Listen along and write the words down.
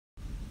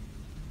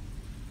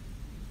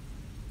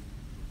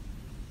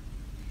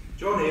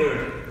John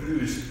Aird,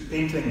 whose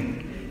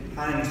painting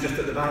hangs just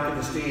at the back of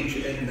the stage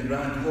in the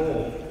Grand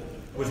Hall,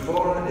 was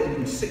born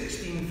in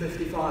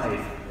 1655,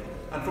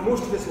 and for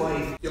most of his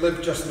life he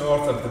lived just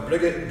north of the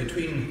Briggate,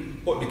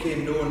 between what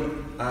became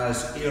known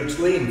as Aird's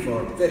Lane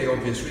for very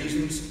obvious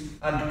reasons,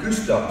 and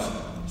Gustav's,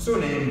 so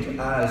named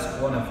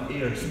as one of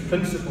Aird's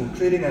principal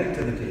trading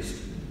activities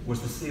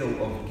was the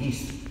sale of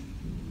geese.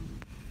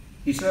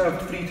 He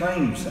served 3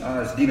 times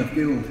as Dean of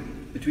Guild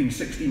between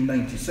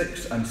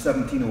 1696 and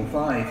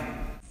 1705,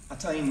 a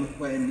time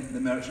when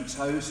the Merchant's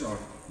House, or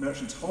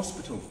Merchant's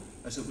Hospital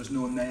as it was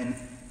known then,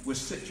 was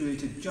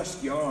situated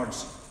just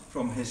yards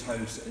from his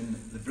house in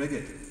the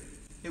Briggate.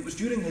 It was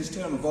during his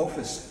term of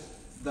office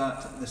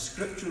that the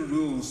scriptural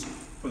rules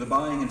for the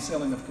buying and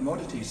selling of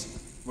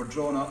commodities were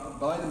drawn up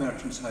by the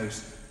Merchant's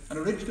House, and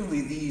originally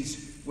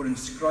these were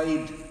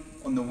inscribed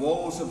on the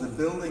walls of the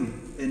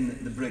building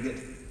in the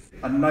Briggate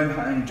and now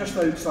hang just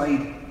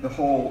outside the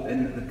hall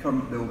in the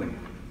current building.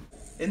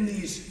 In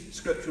these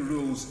scriptural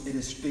rules it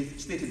is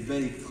stated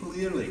very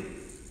clearly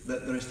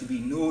that there is to be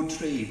no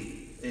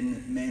trade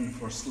in men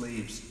for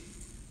slaves.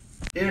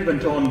 Aird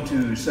went on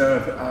to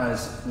serve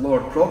as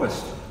Lord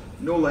Provost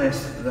no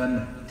less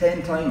than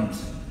 10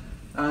 times,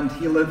 and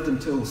he lived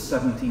until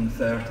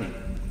 1730.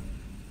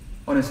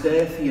 On his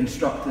death he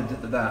instructed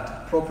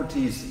that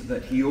properties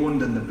that he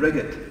owned in the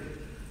Briggate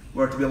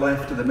were to be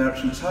left to the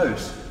Merchant's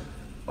House,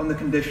 on the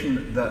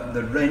condition that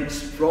the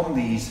rents from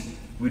these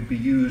would be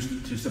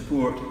used to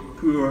support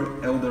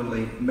poor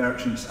elderly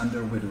merchants and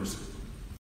their widows.